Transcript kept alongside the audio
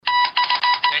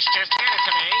just handed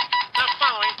to me. The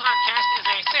following podcast is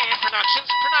a VII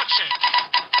Productions production.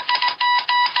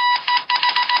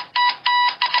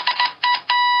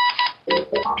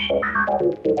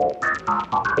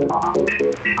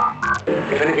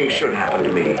 If anything should happen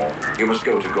to me, you must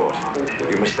go to court.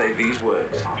 You must say these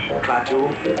words: Klaatu,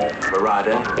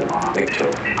 Barada, Victor.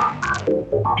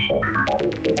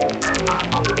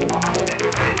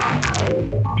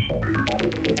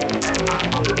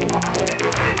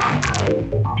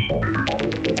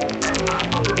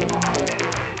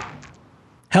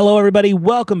 Hello, everybody.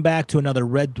 Welcome back to another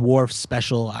Red Dwarf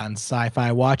special on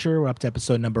Sci-Fi Watcher. We're up to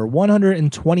episode number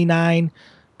 129,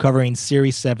 covering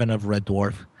Series 7 of Red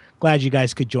Dwarf. Glad you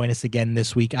guys could join us again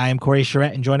this week. I am Corey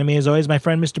Charette, and joining me as always, my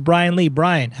friend, Mr. Brian Lee.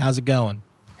 Brian, how's it going?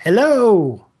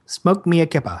 Hello. Smoke me a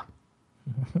kippa.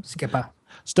 Skipper.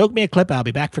 Stoke me a clip. I'll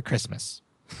be back for Christmas.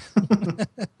 Of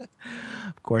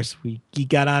course, we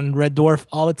geek out on Red Dwarf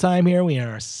all the time here. We are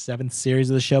our 7th series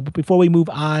of the show. But before we move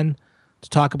on to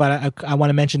talk about it, I want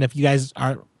to mention, if you guys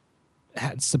are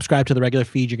subscribed to the regular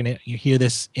feed, you hear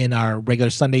this in our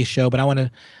regular Sunday show. But I want to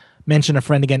mention a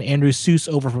friend again, Andrew Seuss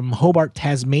over from Hobart,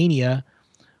 Tasmania,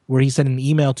 where he sent an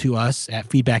email to us at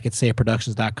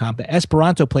feedback@sayitproductions.com. The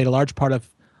Esperanto played a large part of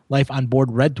life on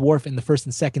board Red Dwarf in the first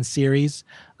and second series.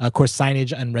 Of course,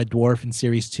 signage on Red Dwarf in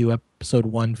Series 2, Episode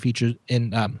 1 featured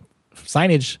in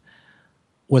signage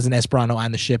was an Esperanto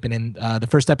on the ship. And in the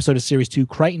first episode of Series 2,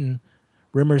 Crichton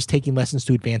Rimmer is taking lessons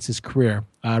to advance his career.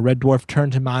 Red Dwarf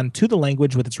turned him on to the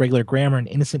language with its regular grammar and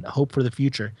innocent hope for the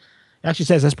future. It actually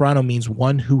says Esperanto means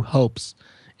one who hopes.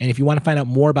 And if you want to find out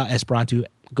more about Esperanto,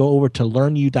 go over to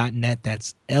learnu.net.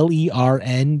 That's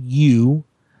LERNU.net.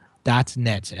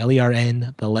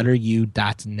 LERN, the letter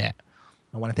U.net.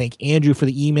 I want to thank Andrew for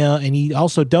the email, and he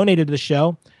also donated to the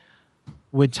show.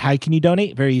 How can you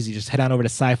donate? Very easy. Just head on over to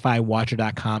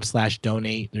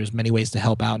sci-fi-watcher.com/donate. There's many ways to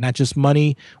help out. Not just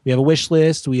money. We have a wish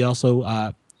list. We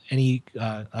also, any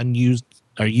unused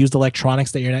or used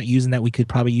electronics that you're not using that we could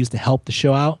probably use to help the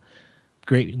show out.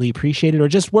 Greatly appreciated. Or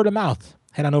just word of mouth.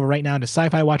 Head on over right now to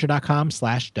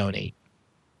sci-fi-watcher.com/donate.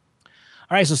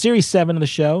 All right, so Series 7 of the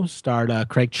show starred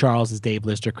Craig Charles as Dave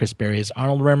Lister, Chris Berry as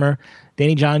Arnold Rimmer,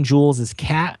 Danny John Jules as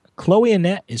Kat, Chloe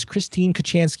Annette is Christine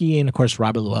Kachansky, and, of course,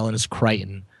 Robert Llewellyn is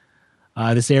Crichton.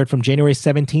 This aired from January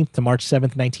 17th to March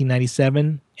 7th,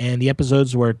 1997, and the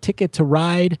episodes were Ticket to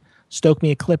Ride, Stoke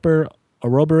Me a Clipper,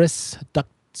 Ouroboros, Duck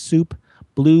Soup,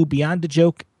 Blue, Beyond the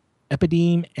Joke,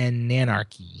 Epideme, and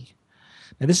Nanarchy.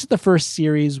 Now, this is the first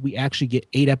series we actually get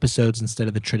 8 episodes instead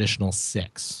of the traditional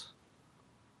 6.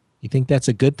 You think that's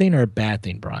a good thing or a bad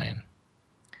thing, Brian?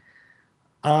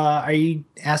 Are you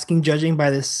asking judging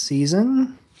by this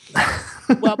season?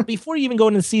 Well, before you even go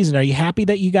into the season, are you happy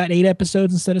that you got 8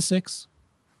 episodes instead of 6?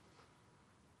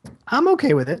 I'm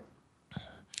okay with it.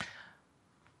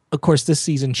 Of course, this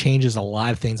season changes a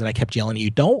lot of things, and I kept yelling at you,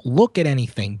 don't look at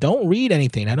anything. Don't read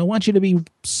anything. I don't want you to be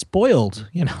spoiled,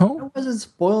 you know? I wasn't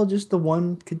spoiled, just the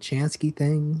one Kachansky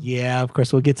thing. Yeah, of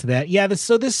course, we'll get to that. Yeah, this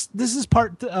is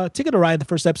part, Ticket to Ride, the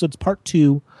first episode's part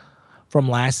 2 from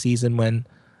last season when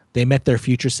they met their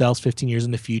future selves 15 years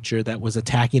in the future that was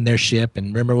attacking their ship,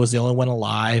 and Rimmer was the only one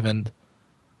alive. And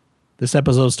this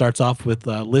episode starts off with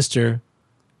Lister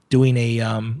doing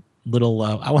a little,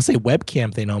 I want to say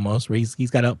webcam thing almost, where he's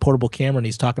got a portable camera and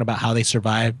he's talking about how they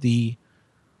survived the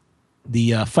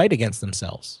fight against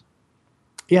themselves.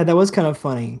 Yeah, that was kind of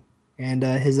funny. And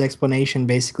his explanation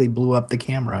basically blew up the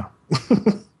camera.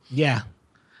 Yeah.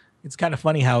 It's kind of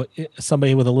funny how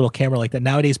somebody with a little camera like that,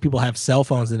 nowadays people have cell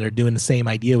phones and they're doing the same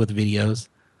idea with videos.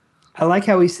 I like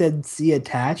how he said see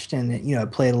attached and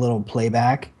it played a little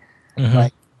playback. Mm-hmm.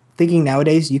 Like, thinking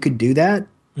nowadays you could do that.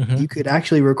 Mm-hmm. You could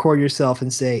actually record yourself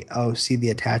and say, oh, see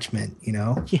the attachment,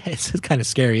 Yeah, it's kind of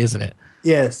scary, isn't it?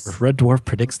 Yes. Red Dwarf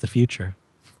predicts the future.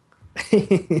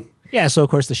 Yeah, so of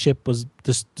course the ship was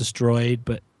destroyed,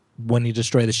 but when you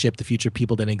destroy the ship, the future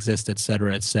people didn't exist, et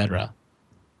cetera, et cetera.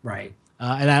 Right.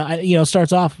 And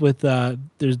starts off with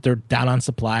they're down on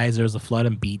supplies. There's a flood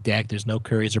on B deck. There's no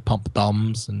curries or pump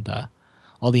thumbs, and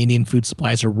all the Indian food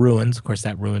supplies are ruined. Of course,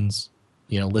 that ruins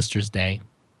Lister's day.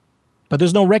 But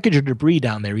there's no wreckage or debris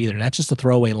down there either. And that's just a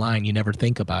throwaway line you never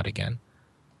think about again.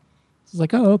 It's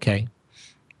like, oh, okay.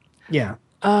 Yeah.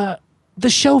 The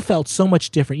show felt so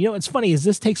much different. It's funny is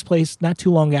this takes place not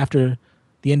too long after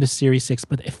the end of Series 6,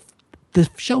 but if the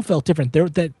show felt different.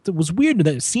 That it was weird,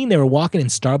 that scene they were walking in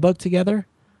Starbucks together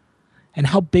and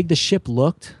how big the ship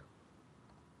looked.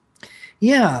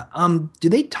 Yeah. Do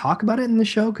they talk about it in the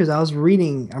show? Because I'm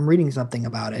reading something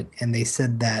about it, and they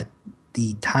said that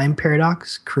the time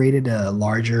paradox created a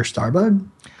larger Starbug.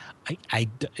 I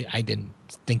didn't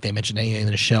think they mentioned anything in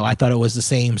the show. I thought it was the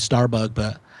same Starbug,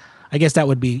 but I guess that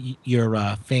would be your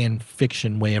fan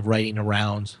fiction way of writing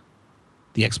around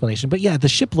the explanation. But yeah, the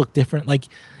ship looked different. Like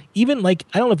even like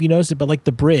I don't know if you noticed it, but like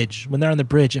the bridge, when they're on the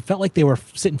bridge, it felt like they were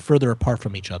sitting further apart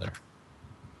from each other.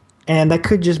 And that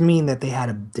could just mean that they had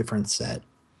a different set.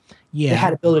 Yeah, They had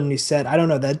to build a new set. I don't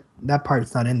know, that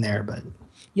part's not in there, but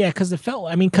yeah, because it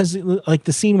felt. I mean, because like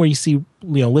the scene where you see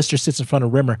Lister sits in front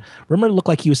of Rimmer. Rimmer looked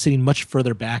like he was sitting much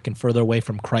further back and further away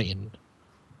from Crichton.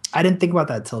 I didn't think about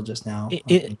that till just now.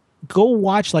 Go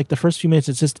watch like the first few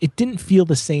minutes. It didn't feel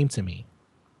the same to me.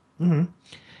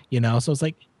 Mm-hmm. So it's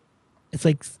like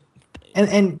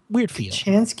and weird feel.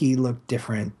 Kachansky looked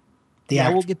different. Yeah,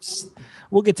 we'll get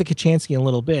to Kachansky in a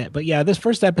little bit, but yeah, this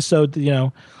first episode,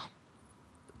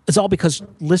 it's all because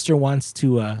Lister wants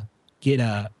to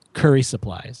get curry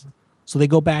supplies, so they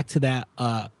go back to that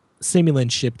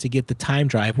simulant ship to get the time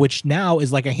drive, which now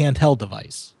is like a handheld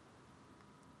device.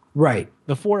 Right.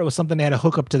 Before it was something they had to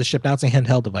hook up to the ship. Now it's a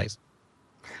handheld device.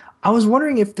 I was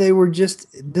wondering if they were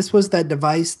this was that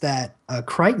device that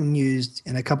Crichton used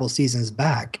in a couple seasons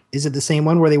back. Is it the same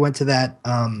one where they went to that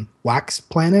wax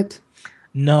planet?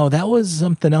 No, that was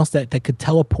something else that could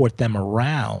teleport them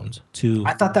around to.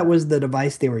 I thought that was the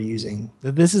device they were using.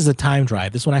 This is a time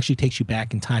drive. This one actually takes you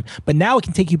back in time. But now it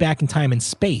can take you back in time in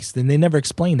space. Then they never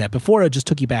explained that. Before, it just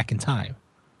took you back in time.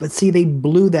 But see, they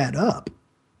blew that up.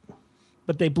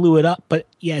 But they blew it up. But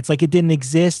yeah, it's like it didn't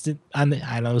exist. I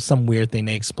don't know, some weird thing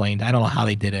they explained. I don't know how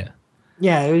they did it.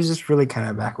 Yeah, it was just really kind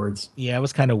of backwards. Yeah, it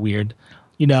was kind of weird.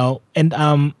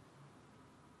 And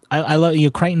I love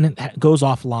Crichton goes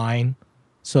offline.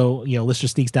 So, Lister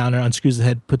sneaks down there, unscrews the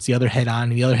head, puts the other head on,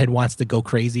 and the other head wants to go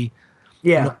crazy.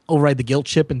 Yeah. Override the guilt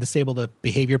chip and disable the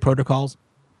behavior protocols.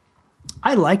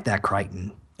 I like that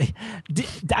Crichton.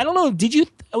 I don't know. Did you?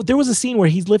 There was a scene where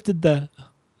he's lifted the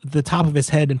top of his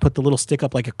head and put the little stick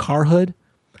up like a car hood.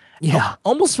 Yeah.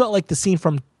 Almost felt like the scene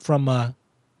from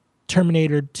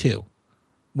Terminator 2.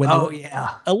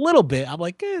 Yeah. A little bit. I'm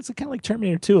like, it's kind of like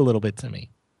Terminator 2 a little bit to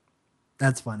me.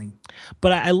 That's funny.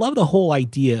 But I love the whole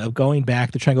idea of going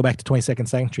back to try and go back to 22nd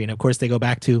century. And of course, they go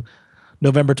back to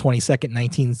November 22nd,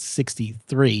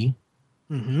 1963,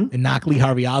 and knock Lee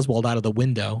Harvey Oswald out of the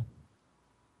window.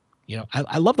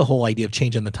 I love the whole idea of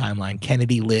changing the timeline.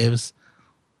 Kennedy lives.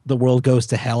 The world goes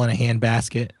to hell in a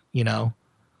handbasket.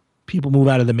 People move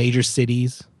out of the major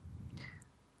cities.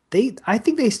 I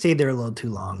think they stayed there a little too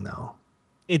long, though.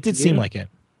 It did seem like it.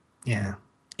 Yeah.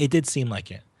 It did seem like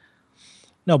it.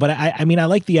 No, but I mean, I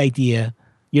like the idea.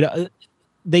 They're in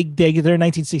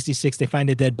 1966. They find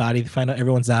a dead body. They find out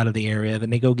everyone's out of the area. Then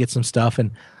they go get some stuff.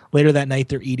 And later that night,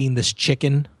 they're eating this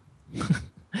chicken.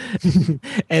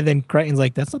 And then Crichton's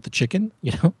like, "That's not the chicken,"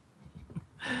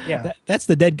 Yeah. That's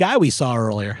the dead guy we saw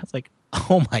earlier. It's like,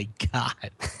 oh my God,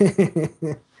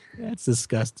 that's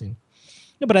disgusting.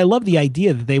 No, but I love the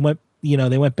idea that they went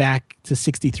back to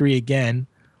 63 again,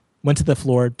 went to the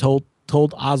floor, told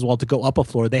Oswald to go up a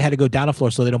floor. They had to go down a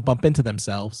floor so they don't bump into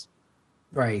themselves.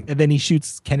 Right. And then he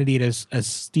shoots Kennedy at a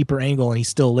steeper angle and he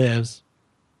still lives.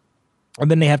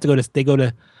 And then they go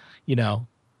to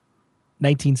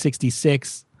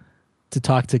 1966 to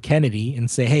talk to Kennedy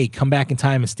and say, "Hey, come back in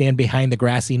time and stand behind the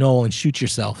grassy knoll and shoot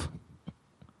yourself."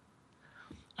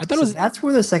 I thought that's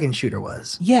where the second shooter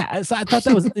was. Yeah. So I thought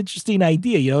that was an interesting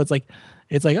idea. It's like,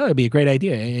 oh, it'd be a great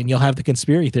idea. And you'll have the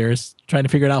conspiracy theorists trying to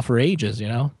figure it out for ages,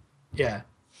 Yeah.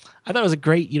 I thought it was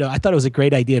a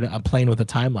great idea to playing with the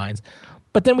timelines.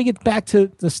 But then we get back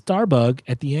to the Starbug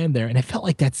at the end there, and it felt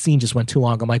like that scene just went too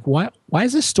long. I'm like, why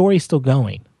is this story still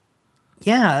going?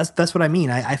 Yeah, that's what I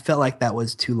mean. I felt like that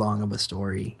was too long of a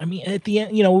story. I mean, at the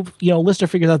end, Lister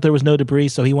figures out there was no debris,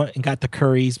 so he went and got the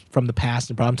Currys from the past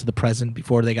and brought them to the present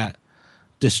before they got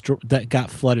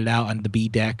flooded out on the B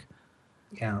deck.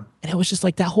 Yeah. And it was just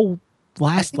like that whole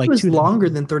last it was longer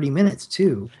than 30 minutes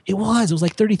too. It was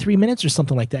like 33 minutes or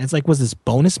something like that. It's like, was this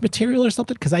bonus material or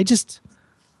something? Because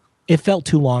it felt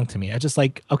too long to me. I just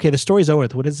like, okay, the story's over.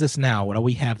 What is this now? What do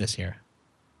we have this here?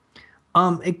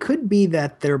 It could be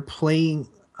that they're playing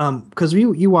because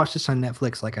you watched this on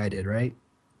Netflix like I did, right?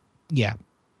 Yeah.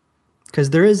 Because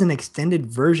there is an extended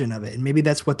version of it, and maybe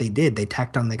that's what they did. They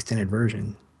tacked on the extended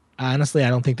version. Honestly, I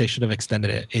don't think they should have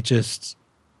extended it. It just,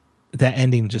 that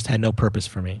ending just had no purpose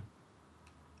for me.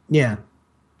 Yeah.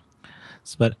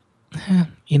 But, kind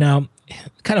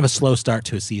of a slow start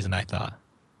to a season, I thought.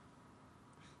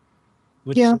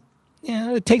 Yeah,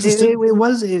 it takes us to...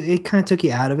 It kind of took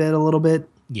you out of it a little bit.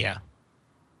 Yeah.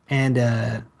 And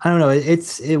I don't know,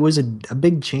 it was a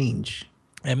big change.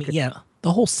 I mean, yeah,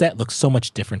 the whole set looks so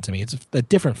much different to me. It's a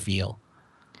different feel.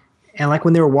 And like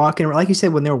when they were walking, like you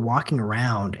said, when they were walking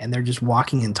around and they're just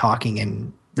walking and talking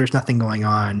and there's nothing going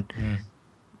on,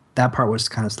 that part was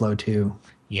kind of slow too.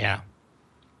 Yeah.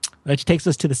 Which takes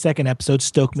us to the second episode,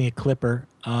 Stoke Me a Clipper.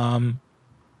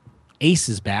 Ace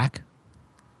is back.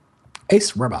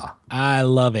 Ace Ribba. I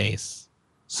love Ace.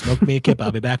 Smoke me a kip.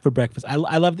 I'll be back for breakfast. I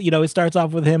love that, it starts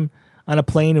off with him on a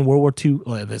plane in World War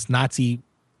II, this Nazi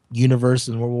universe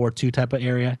in World War II type of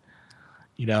area.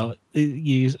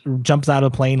 He jumps out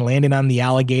of the plane, landing on the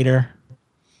alligator.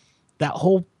 That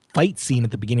whole fight scene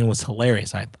at the beginning was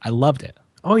hilarious. I loved it.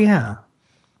 Oh yeah.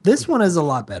 This one is a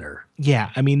lot better. Yeah,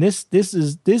 I mean this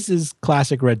is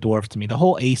classic Red Dwarf to me. The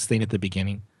whole Ace thing at the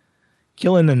beginning,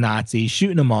 killing the Nazis,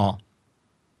 shooting them all,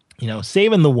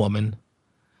 saving the woman.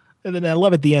 And then I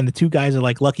love at the end, the two guys are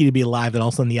like lucky to be alive, and all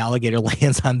of a sudden the alligator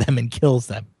lands on them and kills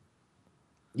them.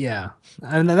 Yeah.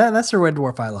 And that's a Red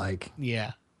Dwarf I like.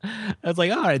 Yeah. I was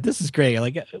like, all right, this is great.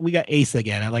 Like, we got Ace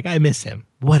again. I miss him.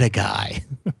 What a guy.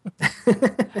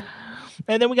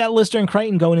 And then we got Lister and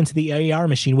Crichton going into the AR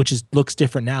machine, which looks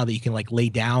different now that you can like lay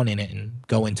down in it and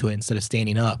go into it instead of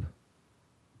standing up.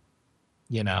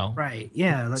 Right.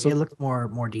 Yeah. So, it looks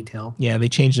more detailed. Yeah, they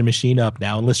changed the machine up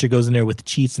now. And Lister goes in there with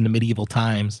cheats in the medieval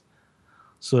times,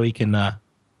 so he can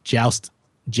joust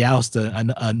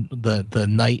the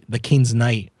knight, the king's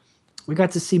knight. We got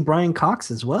to see Brian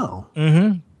Cox as well.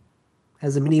 Mm-hmm.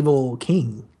 As a medieval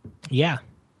king. Yeah.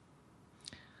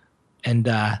 And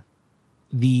just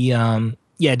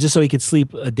so he could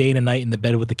sleep a day and a night in the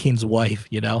bed with the king's wife,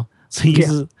 So he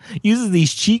uses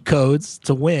these cheat codes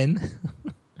to win.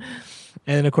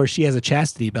 And of course she has a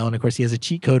chastity belt, and of course he has a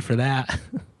cheat code for that.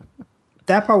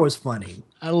 That part was funny.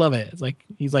 I love it. It's like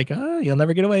he's like, oh, you'll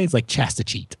never get away. It's like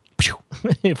cheat.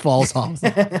 It falls off.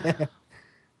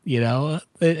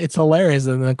 It's hilarious.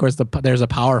 And then of course there's a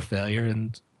power failure,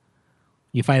 and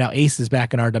you find out Ace is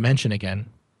back in our dimension again.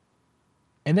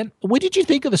 And then what did you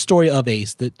think of the story of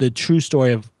Ace, the true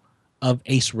story of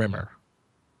Ace Rimmer?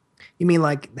 You mean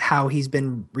like how he's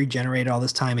been regenerated all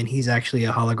this time and he's actually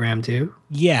a hologram too?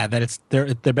 Yeah, that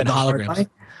there've been holograms.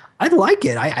 I like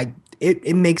it.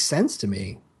 It makes sense to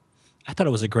me. I thought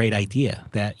it was a great idea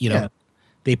that,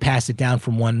 they pass it down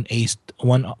from one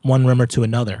Rimmer to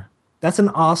another. That's an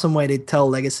awesome way to tell a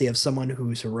legacy of someone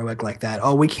who's heroic like that.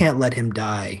 Oh, we can't let him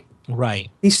die. Right.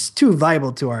 He's too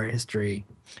vital to our history.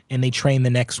 And they train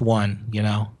the next one,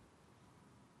 Yeah.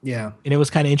 And it was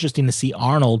kind of interesting to see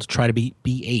Arnold try to be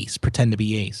Ace, pretend to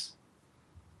be Ace.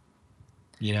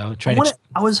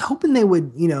 I was hoping they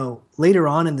would, later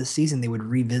on in the season they would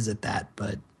revisit that,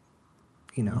 but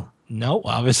No,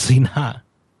 obviously not.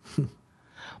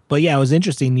 But yeah, it was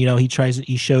interesting.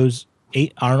 He shows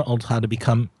Arnold how to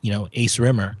become, Ace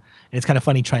Rimmer. And it's kind of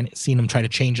funny seeing him try to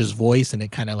change his voice, and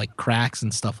it kind of like cracks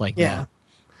and stuff like that.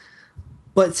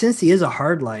 But since he is a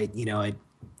hard light,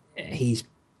 he's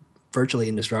virtually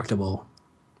indestructible.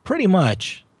 Pretty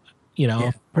much,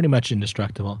 pretty much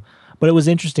indestructible. But it was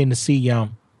interesting to see,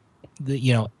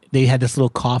 they had this little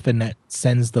coffin that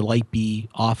sends the light bee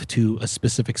off to a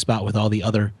specific spot with all the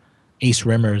other Ace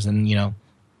Rimmers, and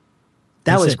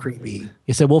that was creepy.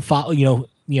 He said, "We'll follow."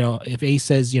 If Ace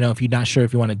says, if you're not sure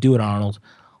if you want to do it, Arnold,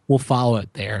 we'll follow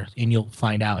it there, and you'll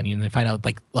find out. And they find out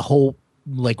like the whole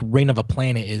ring of a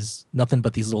planet is nothing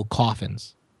but these little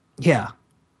coffins. Yeah.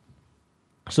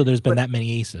 So there's been that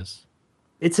many Aces.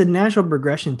 It's a natural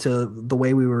progression to the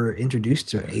way we were introduced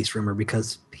to Ace Rimmer,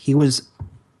 because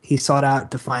he sought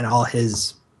out to find all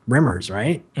his Rimmers,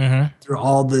 right? Mm-hmm. Through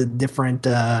all the different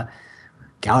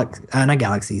not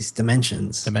galaxies,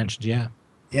 dimensions. Dimensions, yeah.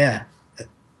 Yeah.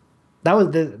 That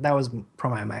was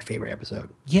probably my favorite episode.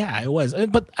 Yeah, it was.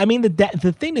 But I mean,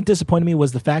 the thing that disappointed me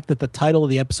was the fact that the title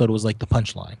of the episode was like the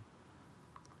punchline.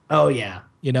 Oh yeah.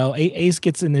 Arnold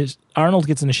gets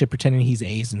in the ship pretending he's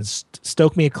Ace, and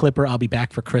stoke me a clipper. I'll be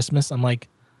back for Christmas. I'm like,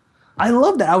 I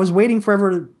love that. I was waiting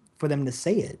forever for them to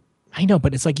say it. I know,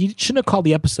 but it's like you shouldn't have called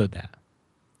the episode that.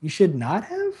 You should not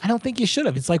have? I don't think you should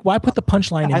have. It's like, why put the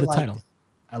punchline in the title?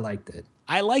 I liked it.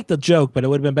 I liked the joke, but it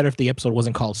would have been better if the episode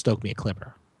wasn't called Stoke Me a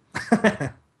Clipper.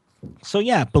 So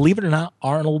yeah, believe it or not,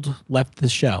 Arnold left the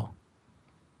show.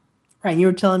 Right, you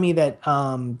were telling me that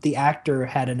the actor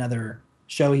had another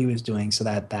show he was doing, so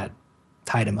that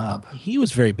tied him up. He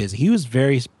was very busy. He was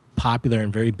very popular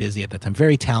and very busy at that time.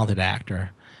 Very talented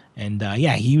actor, and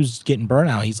he was getting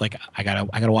burnout. He's like, I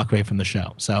gotta walk away from the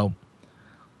show. So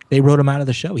they wrote him out of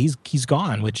the show. He's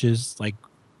gone, which is like,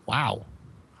 wow.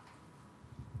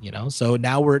 So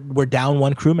now we're down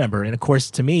one crew member, and of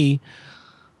course, to me,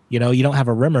 you don't have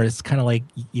a Rimmer. It's kind of like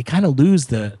you kind of lose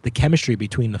the chemistry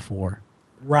between the four.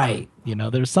 Right.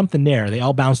 There's something there. They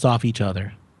all bounced off each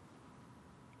other.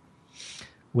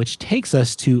 which takes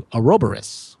us to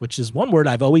Ouroboros, which is one word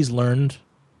I've always learned,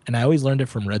 and I always learned it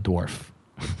from Red Dwarf.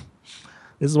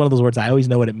 This is one of those words I always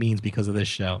know what it means because of this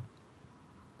show.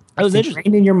 It was It's interesting.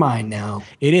 ingrained in your mind now.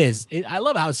 It is. I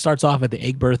love how it starts off at the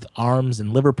Egbert Arms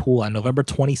in Liverpool on November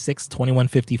 26,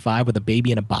 2155, with a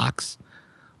baby in a box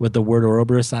with the word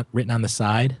Ouroboros written on the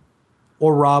side.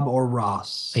 Or Rob or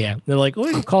Ross. Yeah. They're like, oh,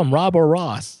 you call him Rob or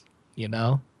Ross,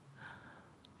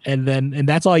 And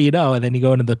that's all you know. And then you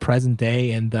go into the present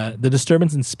day and the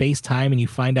disturbance in space time, and you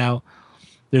find out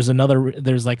there's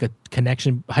like a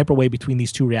connection, hyperway between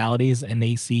these two realities. And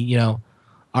they see,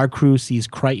 our crew sees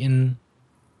Crichton,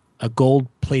 a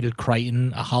gold-plated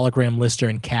Crichton, a hologram Lister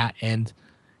and Cat, and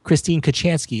Christine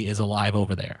Kachansky is alive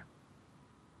over there.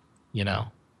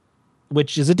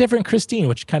 Which is a different Christine,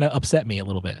 which kind of upset me a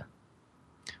little bit.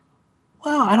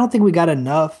 Well, I don't think we got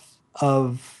enough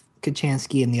of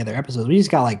Kachansky in the other episodes. We just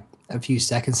got like a few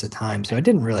seconds of time, so it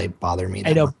didn't really bother me.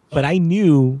 I know, but I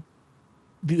knew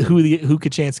who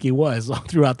Kachansky was all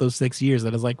throughout those 6 years.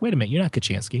 That I was like, wait a minute, you're not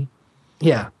Kachansky.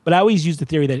 Yeah. But I always use the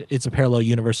theory that it's a parallel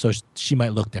universe, so she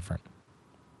might look different.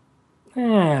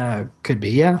 Could be,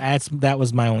 yeah. That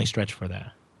was my only stretch for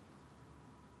that.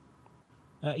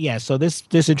 So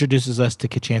this introduces us to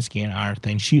Kachansky and our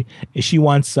thing. She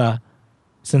wants,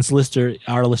 since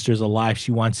our Lister is alive,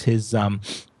 she wants his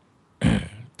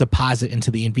deposit into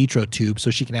the in vitro tube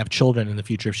so she can have children in the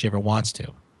future if she ever wants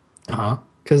to.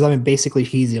 Because basically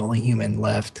he's the only human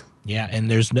left. Yeah, and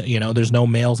there's no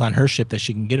males on her ship that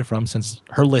she can get it from since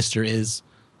her Lister is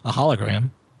a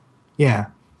hologram. Yeah.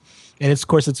 And of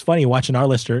course it's funny watching our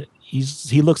Lister.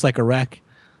 He looks like a wreck.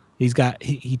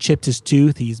 He chipped his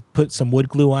tooth. He's put some wood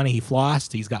glue on it. He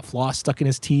flossed. He's got floss stuck in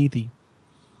his teeth.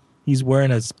 He's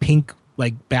wearing a pink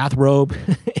like bathrobe.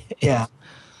 Yeah.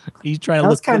 He's trying to look.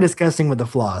 look That's kind of disgusting with the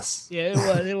floss.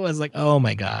 Yeah, it was like, oh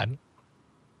my God.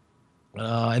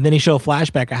 And then he showed a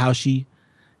flashback of how she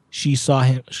saw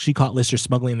him. She caught Lister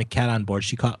smuggling the cat on board.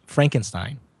 She caught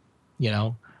Frankenstein.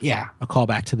 Yeah. A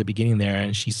callback to the beginning there,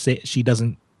 and she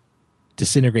doesn't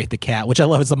disintegrate the cat, which I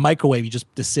love. It's a microwave. You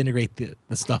just disintegrate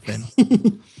the stuff in.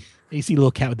 You see a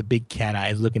little cat with the big cat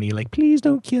eyes looking at you like, please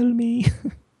don't kill me.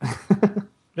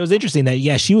 It was interesting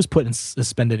that she was put in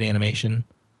suspended animation.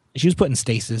 She was put in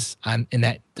stasis in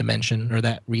that dimension or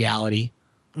that reality,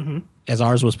 as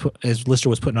Lister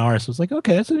was put in ours. So it's like,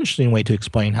 okay, that's an interesting way to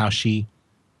explain how she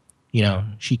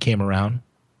came around.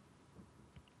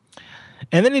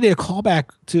 And then he did a callback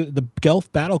to the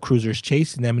Guelph battle cruisers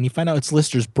chasing them, and you find out it's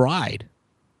Lister's bride.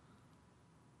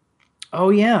 Oh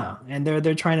yeah, and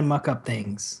they're trying to muck up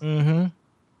things. Mm-hmm.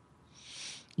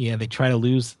 Yeah, they try to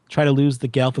lose the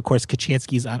Guelph. Of course,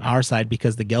 Kachansky's on our side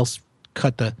because the Guelphs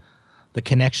cut the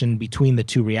connection between the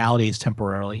two realities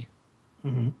temporarily.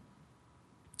 Mm-hmm.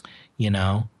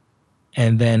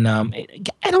 And then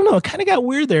I don't know. It kind of got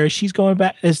weird there. She's going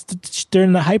back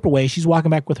during the hyperway. She's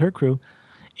walking back with her crew,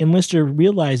 and Lister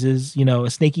realizes, a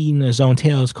snake eating his own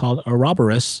tail is called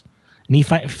Ouroboros, and he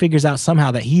figures out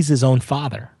somehow that he's his own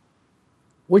father.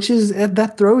 Which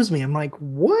that throws me. I'm like,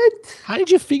 what? How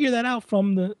did you figure that out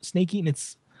from the snake eating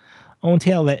its own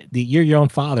tail that you're your own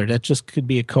father? That just could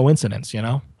be a coincidence,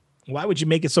 Why would you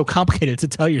make it so complicated to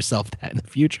tell yourself that in the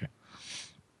future?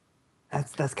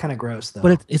 That's kind of gross, though.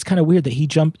 But it's kind of weird that he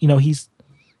jumped. He's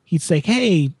like,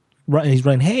 hey, he's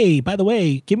running. Hey, by the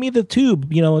way, give me the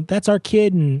tube. That's our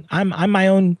kid, and I'm my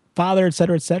own father, et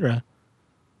cetera, et cetera.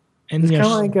 And it's kind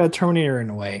of like a Terminator in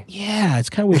a way. Yeah, it's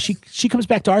kind of weird. She comes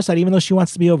back to our side even though she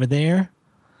wants to be over there,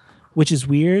 which is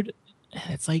weird.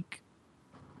 It's like,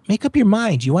 make up your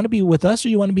mind. You want to be with us or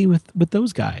you want to be with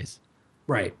those guys?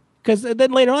 Right. Because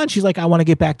then later on, she's like, I want to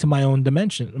get back to my own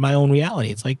dimension, my own reality.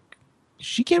 It's like,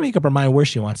 she can't make up her mind where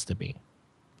she wants to be.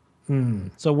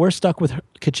 So we're stuck with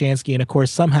Kachansky. And of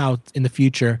course, somehow in the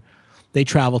future, they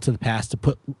travel to the past to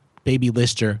put baby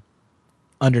Lister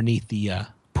underneath the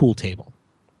pool table.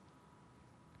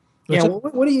 Yeah,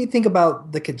 what do you think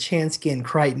about the Kachansky and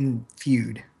Crichton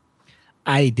feud?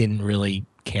 I didn't really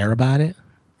care about it.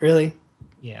 Really?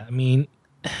 Yeah, I mean,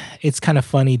 it's kind of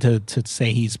funny to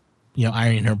say he's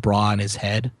ironing her bra on his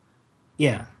head.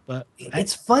 Yeah, but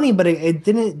it's funny, but it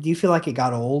didn't. Do you feel like it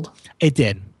got old? It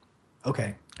did.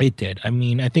 Okay, it did. I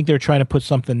mean, I think they're trying to put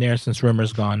something there since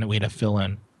Rimmer's gone that we had to fill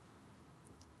in.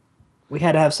 We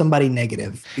had to have somebody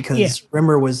negative because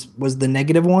Rimmer was the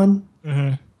negative one.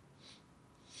 Mm-hmm.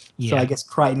 Yeah. So I guess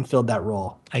Crichton filled that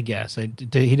role. I guess he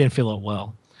didn't fill it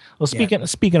well. Well, speaking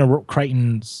of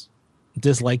Crichton's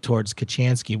dislike towards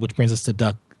Kachansky, which brings us to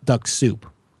Duck Soup.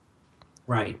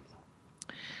 Right.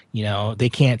 They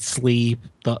can't sleep.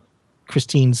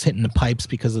 Christine's hitting the pipes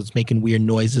because it's making weird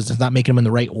noises. It's not making them in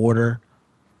the right order.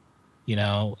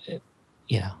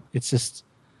 it's just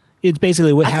it's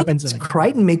basically what I think happens. it's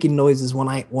Crichton making noises when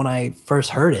I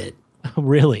first heard it.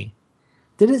 Really,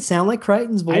 did it sound like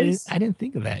Crichton's voice? I didn't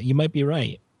think of that. You might be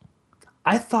right.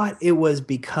 I thought it was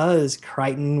because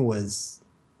Crichton was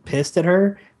pissed at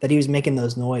her that he was making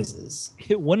those noises.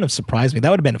 It wouldn't have surprised me.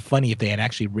 That would have been funny if they had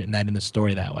actually written that in the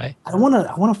story that way. I want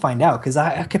to find out because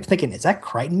I kept thinking, is that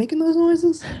Crichton making those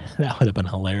noises? That would have been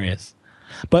hilarious.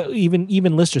 But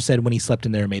even Lister said when he slept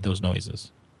in there, it made those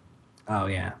noises. Oh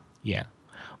yeah, yeah.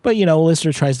 But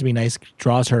Lister tries to be nice,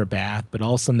 draws her a bath, but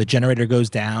all of a sudden the generator goes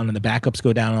down and the backups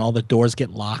go down and all the doors get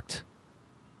locked.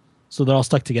 So they're all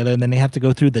stuck together and then they have to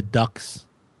go through the ducts.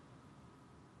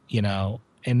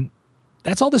 And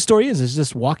that's all the story is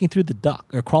just walking through the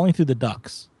duct or crawling through the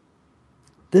ducts.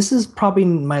 This is probably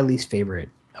my least favorite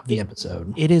of the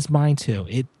episode. It is mine too.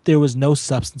 There was no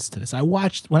substance to this.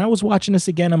 When I was watching this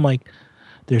again, I'm like,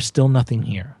 there's still nothing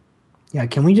here. Yeah,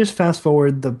 can we just fast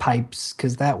forward the pipes?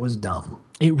 Because that was dumb.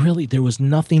 There was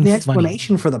nothing The funny.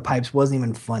 explanation for the pipes wasn't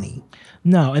even funny.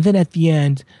 No, and then at the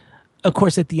end, of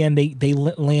course, they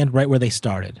land right where they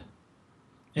started.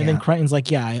 And then Crichton's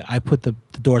like, yeah, I put the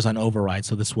doors on override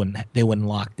so they wouldn't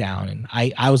lock down. And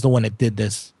I was the one that did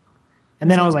this.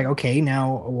 And then I was like, okay,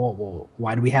 now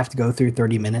why do we have to go through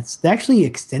 30 minutes? They actually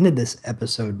extended this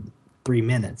episode 3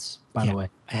 minutes, by the way.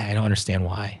 I don't understand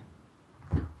why.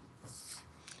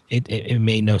 It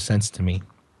made no sense to me.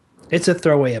 It's a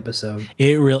throwaway episode.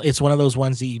 It's one of those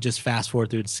ones that you just fast forward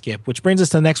through and skip, which brings us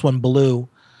to the next one, Blue,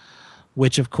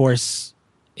 which of course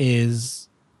is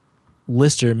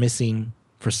Lister missing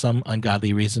for some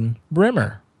ungodly reason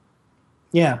Brimmer.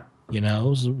 Yeah.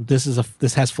 This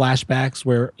has flashbacks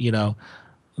where,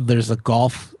 there's a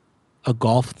golf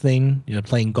thing,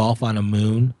 playing golf on a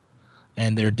moon,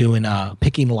 and they're doing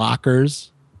picking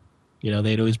lockers.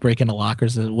 They'd always break into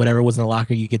lockers, and whatever was in the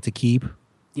locker you get to keep.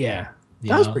 Yeah.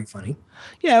 That was pretty funny.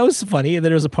 Yeah, it was funny. And then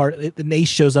there was a part, the Ace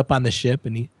shows up on the ship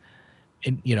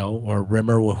or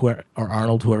Rimmer or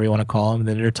Arnold, whoever you want to call him. And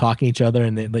then they're talking to each other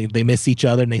and they miss each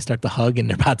other and they start to hug and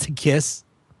they're about to kiss.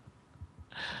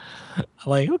 I'm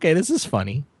like, okay, this is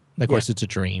funny. And of course, it's a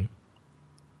dream.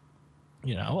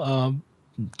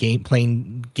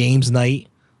 Playing games night,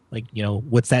 like,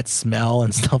 what's that smell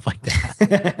and stuff like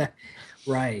that.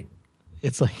 Right.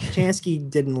 It's like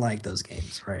Chansky didn't like those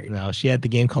games, right? No, she had the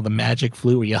game called the Magic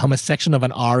Flute where you hum a section of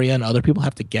an aria and other people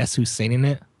have to guess who's singing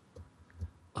it.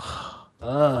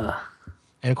 And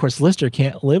of course, Lister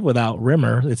can't live without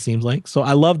Rimmer, it seems like. So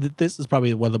I love that this is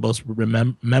probably one of the most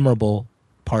memorable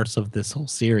parts of this whole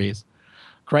series.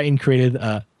 Crichton created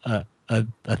a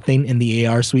thing in the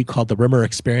AR suite called the Rimmer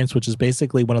Experience, which is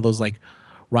basically one of those like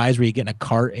rides where you get in a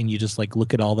cart and you just like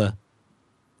look at all the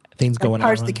things going on.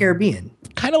 Pirates of the Caribbean.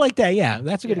 Kind of like that, yeah.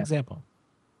 That's a good example.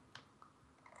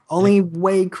 Only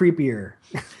way creepier.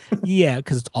 Yeah,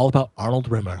 because it's all about Arnold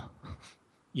Rimmer.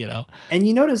 And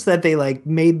you notice that they like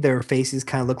made their faces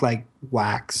kind of look like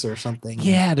wax or something.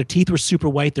 Yeah, their teeth were super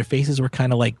white. Their faces were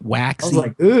kind of like waxy. I was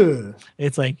like, ugh.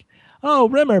 It's like, oh,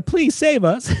 Rimmer, please save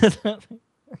us.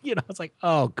 It's like,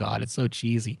 oh God, it's so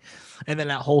cheesy. And then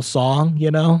that whole song,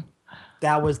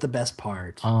 that was the best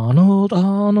part. Arnold,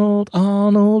 Arnold,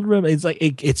 Arnold Rimmer. It's like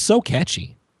it's so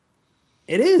catchy.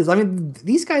 It is. I mean,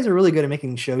 these guys are really good at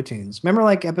making show tunes. Remember,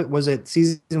 like, was it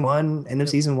season 1, end of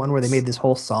season 1, where they made this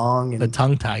whole song? The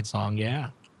tongue-tied song, yeah.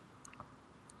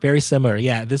 Very similar.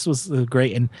 Yeah, this was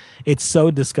great. And it's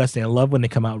so disgusting. I love when they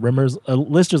come out.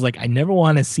 Lister's like, I never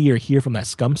want to see or hear from that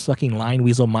scum-sucking lion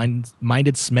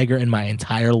weasel-minded smegger in my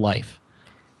entire life.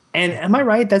 And am I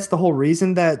right? That's the whole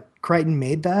reason that Crichton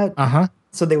made that? Uh-huh.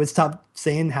 So they would stop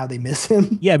saying how they miss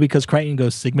him? Yeah, because Crichton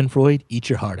goes, Sigmund Freud, eat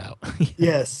your heart out.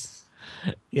 Yes.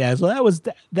 Yeah, so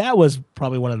that was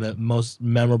probably one of the most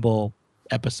memorable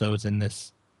episodes in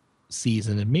this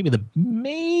season, and maybe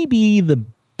the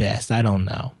best. I don't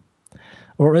know,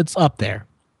 or it's up there.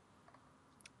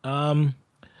 Beyond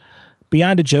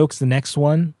the Jokes, the next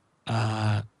one.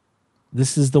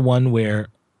 This is the one where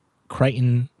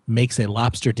Crichton makes a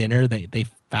lobster dinner that they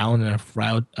found in a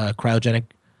cryogenic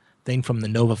thing from the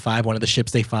Nova 5, one of the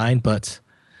ships they find, but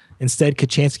instead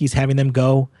Kachansky's having them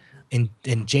go in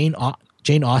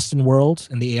Jane Austen world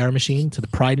in the AR machine to the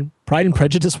Pride and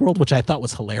Prejudice world, which I thought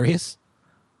was hilarious.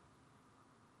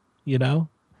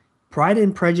 Pride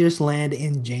and Prejudice land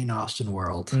in Jane Austen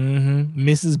world. Mm-hmm.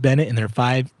 Mrs. Bennet and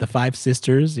the five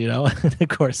sisters, of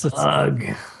course. Ugh.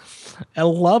 I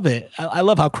love it. I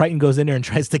love how Crichton goes in there and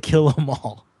tries to kill them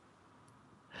all.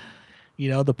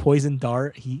 The poison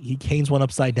dart, he canes one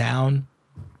upside down.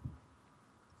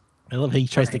 I love how he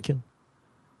tries to kill.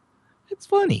 It's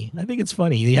funny. I think it's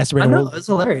funny. He has to I bring a know roll. it's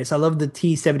hilarious. I love the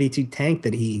T-72 tank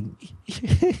that he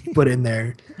put in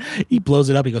there. He blows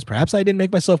it up. He goes, "Perhaps I didn't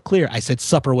make myself clear. I said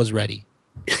supper was ready."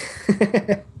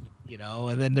 You know,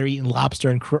 and then they're eating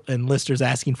lobster, and Lister's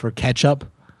asking for ketchup.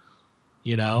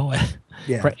 You know,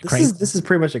 Yeah, this is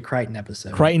pretty much a Crichton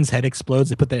episode. Crichton's head explodes.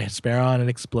 They put the sparrow on and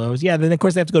it explodes. Yeah, then of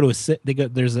course they have to go to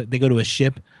they go to a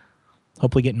ship.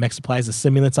 Hopefully getting mech supplies. The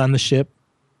simulants on the ship.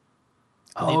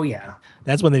 Oh yeah,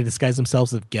 That's when they disguise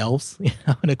themselves as Gelfs. You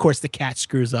know? And of course the cat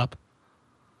screws up.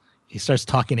 He starts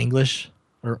talking English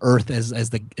or Earth as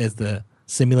the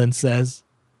simulant says.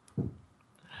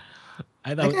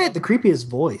 I that thought, guy had the creepiest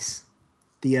voice.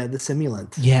 The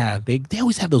simulant. yeah, they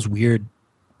always have those weird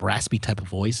raspy type of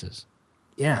voices.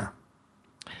 Yeah.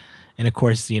 And of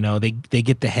course, you know, they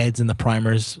get the heads and the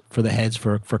primers for the heads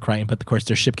for Crichton, but of course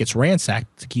their ship gets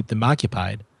ransacked to keep them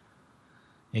occupied.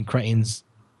 And Crichton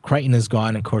is gone,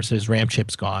 and of course his ram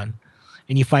chip's gone.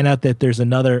 And you find out that there's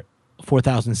another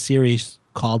 4000 series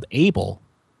called Abel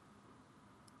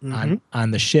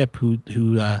on the ship who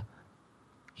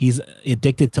he's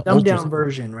addicted to dumbed down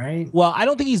version, right? Well, I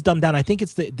don't think he's dumbed down. I think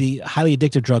it's the highly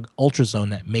addictive drug ultrazone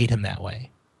that made him that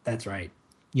way. That's right.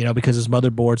 You know, because his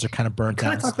motherboards are kind of burnt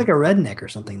Kind out. of talk like a redneck or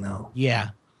something, though.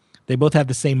 Yeah. They both have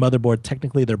the same motherboard.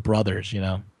 Technically, they're brothers, you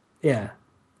know. Yeah.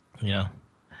 You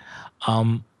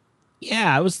know.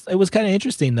 Yeah, it was kind of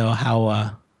interesting though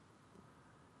how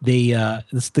the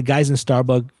guys in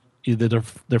Starbug, either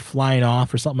they're flying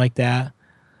off or something like that,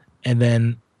 and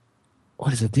then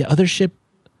what is it? The other ship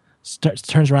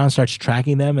turns around and starts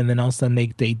tracking them, and then all of a sudden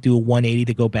they do a 180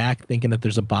 to go back, thinking that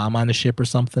there's a bomb on the ship or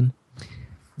something.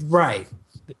 Right.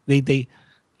 They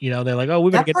you know, they're like, oh,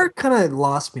 we're gonna that part kind of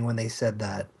lost me when they said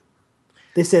that.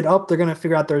 They said, oh, they're gonna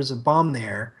figure out there's a bomb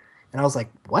there, and I was like,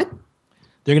 what?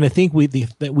 They're gonna think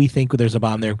that we think there's a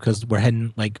bomb there because we're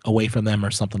heading like away from them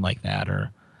or something like that,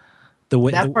 or the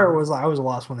way that part was I was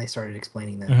lost when they started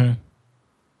explaining that. Mm-hmm. I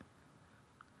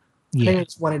Yeah, think I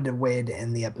just wanted a way to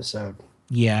end the episode.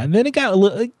 yeah, and then it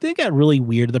got really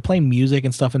weird. They're playing music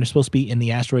and stuff, and they're supposed to be in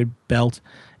the asteroid belt,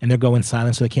 and they're going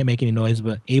silent, so they can't make any noise.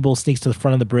 But Abel sneaks to the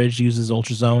front of the bridge, uses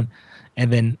ultrazone,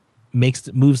 and then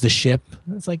moves the ship.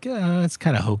 It's like it's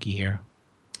kind of hokey here.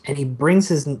 And he brings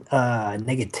his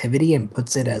negativity and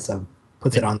puts it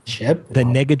on the ship. The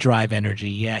nega drive energy,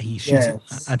 yeah, he shoots it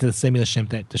onto the Simulus ship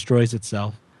that destroys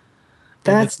itself.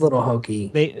 That's a little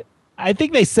hokey. I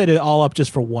think they set it all up just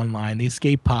for one line. The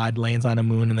escape pod lands on a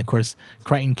moon, and of course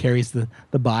Crichton carries the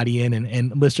body in,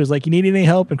 and Lister's like, "You need any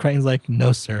help?" And Crichton's like,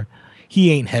 "No, sir.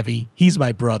 He ain't heavy. He's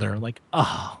my brother." Like,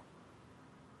 oh,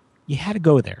 you had to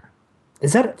go there.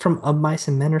 Is that from Of Mice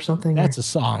and Men or something? That's a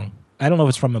song. I don't know if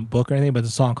it's from a book or anything, but it's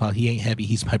a song called "He Ain't Heavy.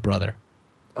 He's My Brother."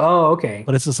 Oh, okay.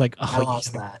 But it's just like, oh, I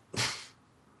lost that.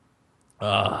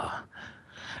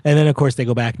 And then of course they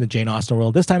go back to the Jane Austen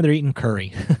world. This time they're eating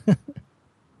curry.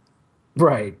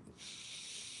 Right.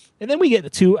 And then we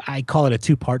get I call it a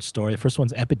two-part story. The first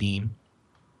one's Epideme.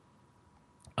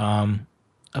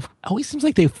 It always seems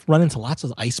like they run into lots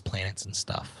of ice planets and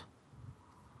stuff.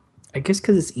 I guess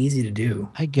because it's easy to do.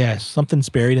 I guess something's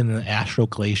buried in the Astral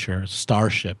Glacier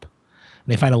starship.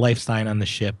 And they find a life sign on the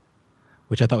ship,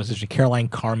 which I thought was interesting. Caroline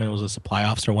Carmen was a supply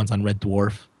officer once on Red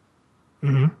Dwarf.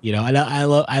 Mm-hmm. You know, I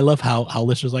love how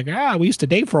Lister's like, we used to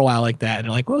date for a while like that. And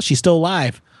they're like, well, she's still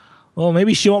alive. Well,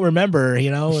 maybe she won't remember, you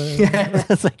know.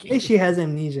 It's like, hey, she has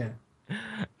amnesia.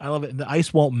 I love it. The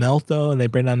ice won't melt though, and they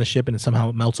bring down the ship, and it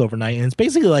somehow melts overnight. And it's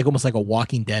basically like almost like a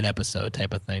Walking Dead episode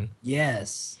type of thing.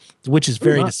 Yes. Which is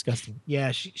very disgusting.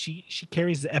 Yeah, she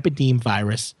carries the epideme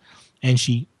virus, and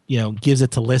she gives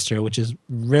it to Lister, which is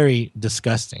very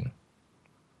disgusting.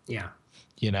 Yeah.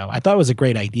 I thought it was a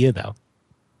great idea though,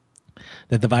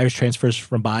 that the virus transfers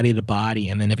from body to body,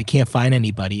 and then if it can't find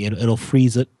anybody, it'll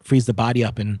freeze the body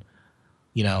up and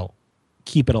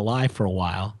keep it alive for a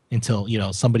while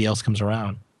until somebody else comes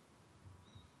around.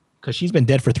 Because she's been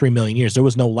dead for 3 million years. There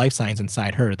was no life signs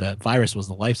inside her. The virus was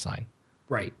the life sign.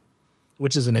 Right.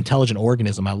 Which is an intelligent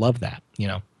organism. I love that,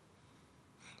 Yeah,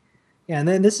 and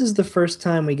then this is the first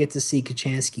time we get to see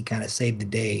Kachansky kind of save the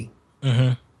day,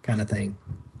 kind of thing.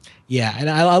 Yeah, and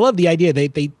I love the idea. They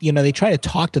try to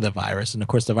talk to the virus, and of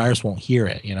course the virus won't hear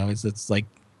it. It's like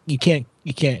you can't.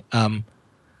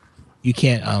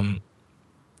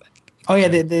 Oh yeah,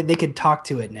 they can talk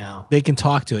to it now. They can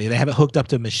talk to it. They have it hooked up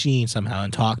to a machine somehow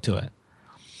and talk to it.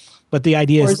 But the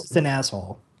idea is it's an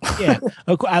asshole. Yeah,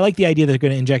 I like the idea that they're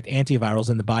going to inject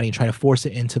antivirals in the body and try to force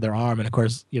it into their arm. And of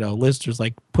course, Lister's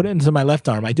like, put it into my left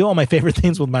arm. I do all my favorite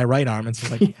things with my right arm. And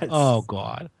so it's like, yes. Oh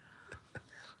God.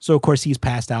 So of course he's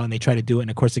passed out, and they try to do it,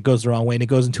 and of course it goes the wrong way, and it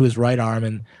goes into his right arm,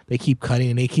 and they keep cutting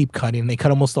and they keep cutting, and they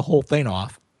cut almost the whole thing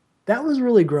off. That was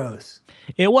really gross.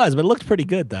 It was, but it looked pretty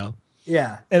good though.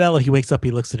 Yeah. And then he wakes up,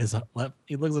 he looks at his left, arm,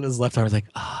 he's like,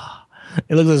 ah.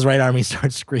 He looks at his right arm, he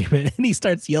starts screaming, and he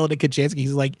starts yelling at Kachansky.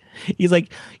 He's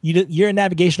like, you're a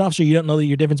navigation officer, you don't know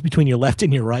your difference between your left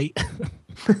and your right.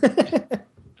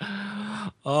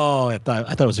 Oh, I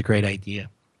thought it was a great idea.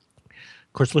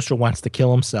 Of course, Lister wants to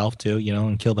kill himself too,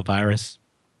 and kill the virus.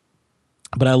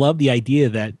 But I love the idea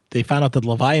that they found out that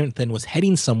Leviathan was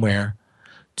heading somewhere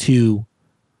to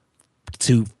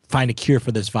find a cure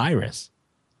for this virus.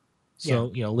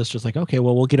 So, Lister's like, okay,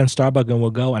 well, we'll get on Starbug and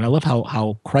we'll go. And I love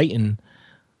how Crichton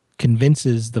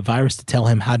convinces the virus to tell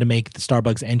him how to make the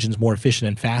Starbug's engines more efficient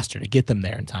and faster to get them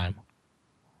there in time.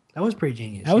 That was pretty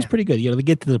genius. That was pretty good. They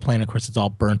get to the planet, of course, it's all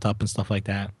burnt up and stuff like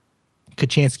that.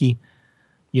 Kachansky,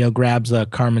 grabs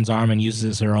Carmen's arm and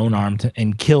uses her own arm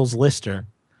and kills Lister.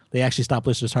 They actually stop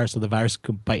Lister's heart so the virus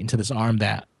could bite into this arm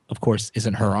that, of course,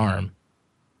 isn't her arm.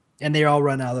 And they all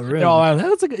run out of the room.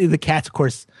 The cat's, of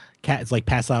course, is like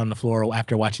passed out on the floor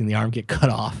after watching the arm get cut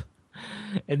off.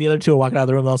 And the other two are walking out of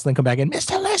the room, and then come back in,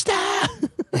 Mr. Lister!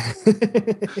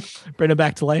 Bring him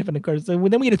back to life. And of course, then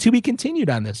we had a to be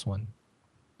continued on this one.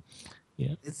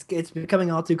 Yeah, it's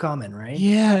becoming all too common, right?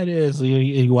 Yeah, it is.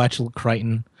 You watch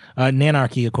Crichton.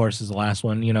 Nanarchy, of course, is the last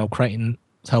one. Crichton's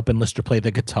helping Lister play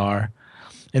the guitar.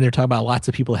 And they're talking about lots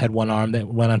of people that had one arm that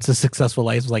went on to successful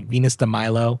lives, like Venus de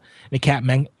Milo. And the cat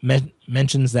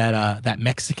mentions that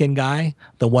Mexican guy,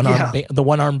 the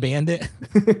one-armed bandit.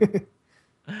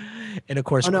 And of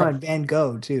course, and Van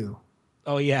Gogh too.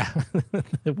 Oh yeah,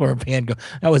 poor Van Gogh.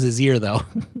 That was his ear though.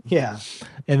 Yeah.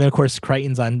 And then of course,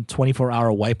 Crichton's on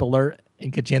 24-hour wipe alert,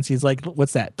 and Kachansky's like,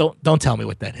 "What's that? Don't tell me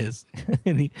what that is."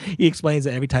 And he explains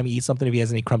that every time he eats something, if he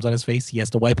has any crumbs on his face, he has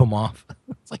to wipe them off.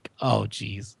 It's like, oh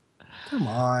geez. Come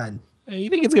on. You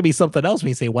think it's gonna be something else when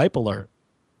you say wipe alert?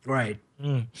 Right.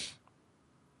 So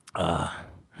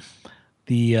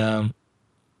they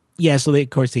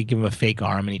give him a fake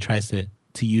arm, and he tries to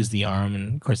use the arm,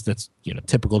 and of course that's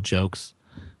typical jokes,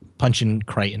 punching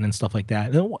Crichton and stuff like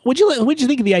that. What'd you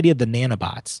think of the idea of the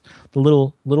nanobots, the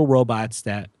little robots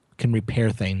that can repair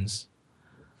things?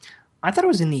 I thought it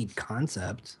was a neat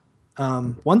concept.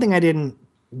 One thing I didn't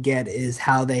get is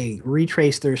how they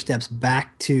retrace their steps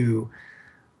back to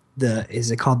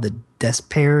is it called the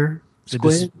Despair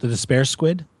Squid? The Despair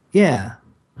Squid? Yeah.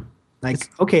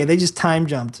 Okay, they just time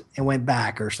jumped and went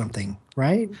back or something,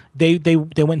 right? They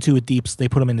went to they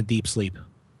put them in a deep sleep.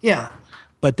 Yeah.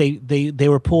 But they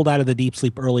were pulled out of the deep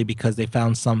sleep early because they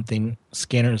found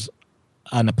scanners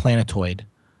on a planetoid,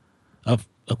 of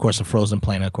course a frozen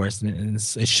planet, of course, and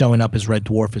it's showing up as Red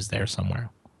Dwarf is there somewhere.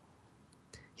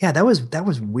 Yeah, that was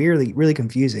weirdly really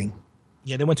confusing.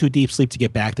 Yeah, they went to a deep sleep to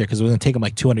get back there because it was going to take them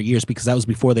like 200 years because that was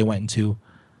before they went into.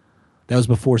 That was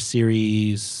before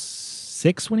Series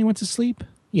 6 when he went to sleep.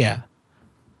 Yeah,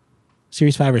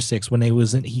 Series 5 or 6 when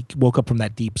he woke up from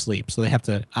that deep sleep. So they have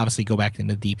to obviously go back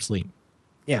into deep sleep.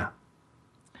 Yeah.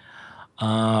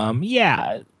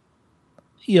 Yeah.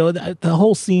 The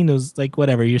whole scene was like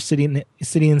whatever. You're sitting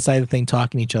inside the thing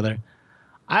talking to each other.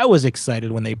 I was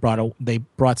excited when they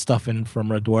brought stuff in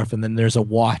from Red Dwarf, and then there's a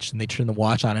watch, and they turn the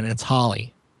watch on, and it's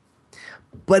Holly.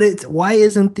 But why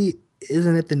isn't it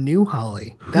the new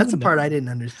Holly? That's the part I didn't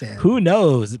understand. Who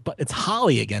knows? But it's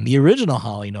Holly again, the original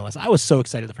Holly, no less. I was so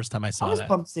excited the first time I saw that. I was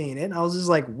pumped seeing it. I was just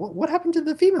like, what happened to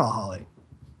the female Holly?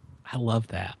 I love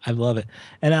that. I love it.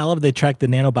 And I love they tracked the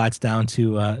nanobots down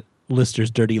to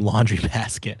Lister's dirty laundry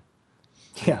basket.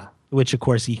 Yeah. Which, of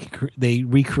course, they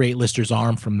recreate Lister's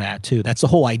arm from that, too. That's the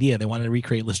whole idea. They wanted to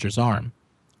recreate Lister's arm.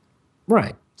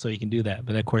 Right. So you can do that.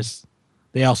 But, of course,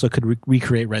 they also could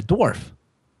recreate Red Dwarf.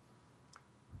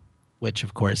 Which,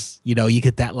 of course, you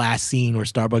get that last scene where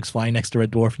Starbug's flying next to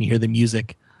Red Dwarf and you hear the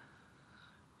music.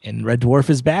 And Red Dwarf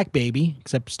is back, baby.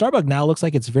 Except Starbug now looks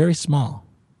like it's very small.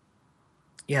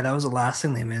 Yeah, that was the last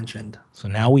thing they mentioned. So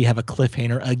now we have a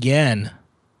cliffhanger again.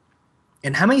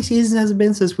 And how many seasons has it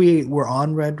been since we were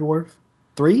on Red Dwarf?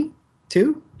 3?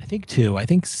 2? I think 2. I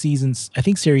think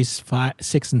series 5,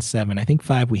 6, and 7. I think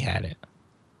 5 we had it.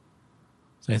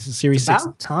 So it's series 6.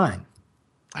 About time.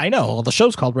 I know. Well, the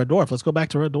show's called Red Dwarf. Let's go back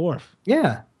to Red Dwarf.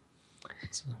 Yeah.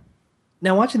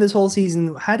 Now, watching this whole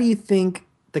season, how do you think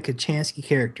the Kachansky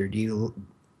character? Do you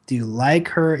like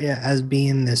her as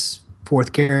being this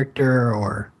fourth character,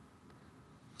 or?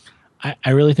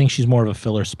 I really think she's more of a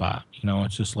filler spot.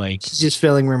 It's just like she's just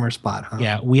filling Rimmer's spot, huh?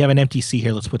 Yeah, we have an empty seat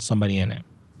here. Let's put somebody in it.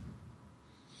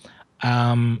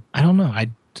 I don't know.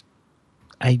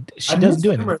 She doesn't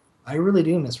do anything. I really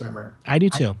do miss Rimmer. I do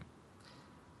too.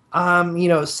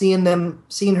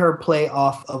 Seeing her play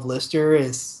off of Lister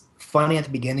is funny at the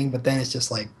beginning, but then it's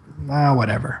just like,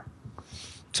 whatever.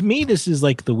 To me, this is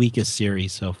like the weakest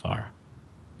series so far.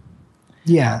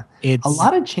 Yeah, It's a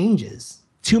lot of changes.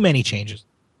 Too many changes.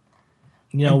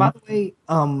 You know, And by the way,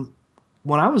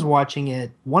 when I was watching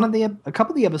it, a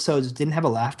couple of the episodes didn't have a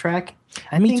laugh track.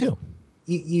 Me too.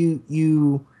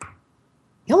 You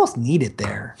almost need it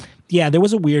there. Yeah, there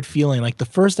was a weird feeling. Like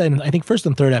first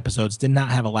and third episodes did not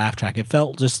have a laugh track. It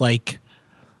felt just like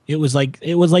it was like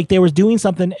they were doing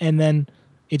something, and then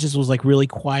it just was like really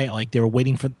quiet. Like they were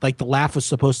waiting for like the laugh was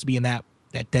supposed to be in that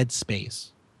dead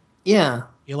space. Yeah,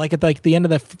 You like at like the end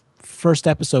of the first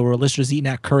episode where Lister's eating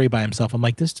that curry by himself. I'm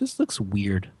like, this just looks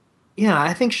weird. yeah.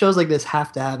 I think shows like this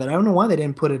have to have it. I don't know why they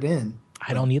didn't put it in.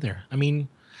 I don't either. I mean,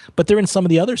 but they're in some of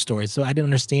the other stories, so I didn't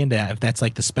understand that if that's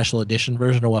like the special edition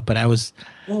version or what. But I was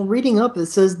reading up. It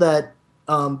says that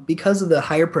because of the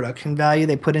higher production value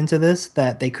they put into this,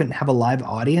 that they couldn't have a live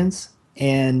audience,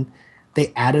 and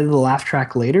they added the laugh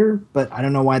track later. But I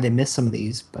don't know why they missed some of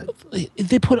these. But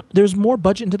there's more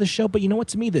budget into the show. But you know what?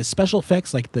 To me, the special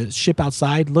effects, like the ship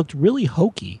outside, looked really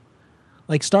hokey.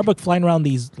 Like Starbuck flying around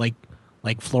these like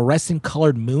fluorescent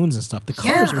colored moons and stuff. The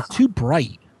colors were too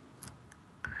bright.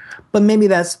 But maybe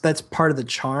that's part of the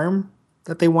charm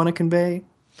that they want to convey.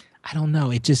 I don't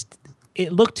know.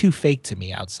 It looked too fake to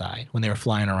me outside when they were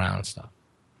flying around and stuff.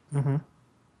 Mm-hmm.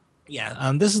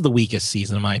 Yeah, this is the weakest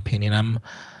season in my opinion.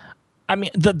 I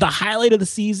mean, the highlight of the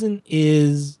season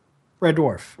is Red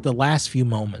Dwarf. The last few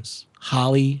moments.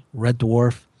 Holly, Red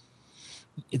Dwarf.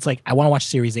 It's like I want to watch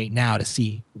Series 8 now to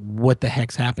see what the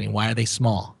heck's happening. Why are they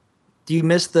small? Do you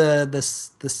miss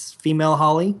this female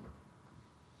Holly?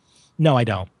 No, I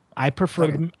don't. I prefer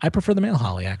the male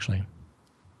Holly actually.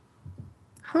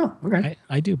 Huh. Okay.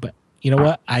 I do, but you know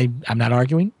what? I'm not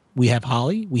arguing. We have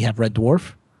Holly. We have Red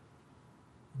Dwarf.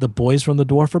 The boys from the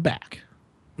Dwarf are back.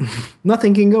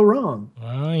 Nothing can go wrong.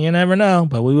 Well, you never know,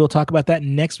 but we will talk about that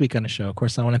next week on the show. Of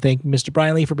course, I want to thank Mr.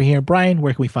 Brian Lee for being here. Brian,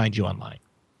 where can we find you online?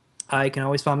 You can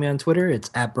always find me on Twitter. It's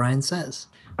 @BrianSays.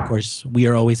 Of course, we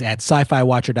are always at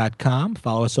sci-fiwatcher.com.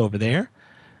 Follow us over there.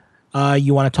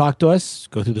 You want to talk to us,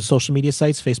 go through the social media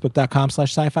sites,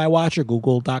 facebook.com/sci-fi-watcher,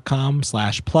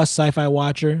 google.com/plus sci-fi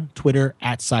watcher, Twitter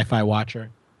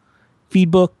 @sci-fi-watcher.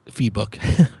 Feedback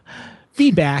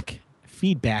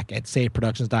at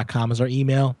sayitproductions.com is our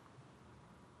email.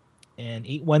 And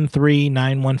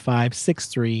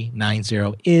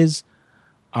 813-915-6390 is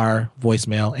our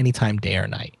voicemail anytime, day or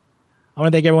night. I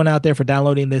want to thank everyone out there for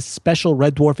downloading this special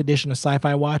Red Dwarf edition of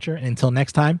Sci-Fi Watcher. And until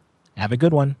next time, have a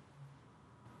good one.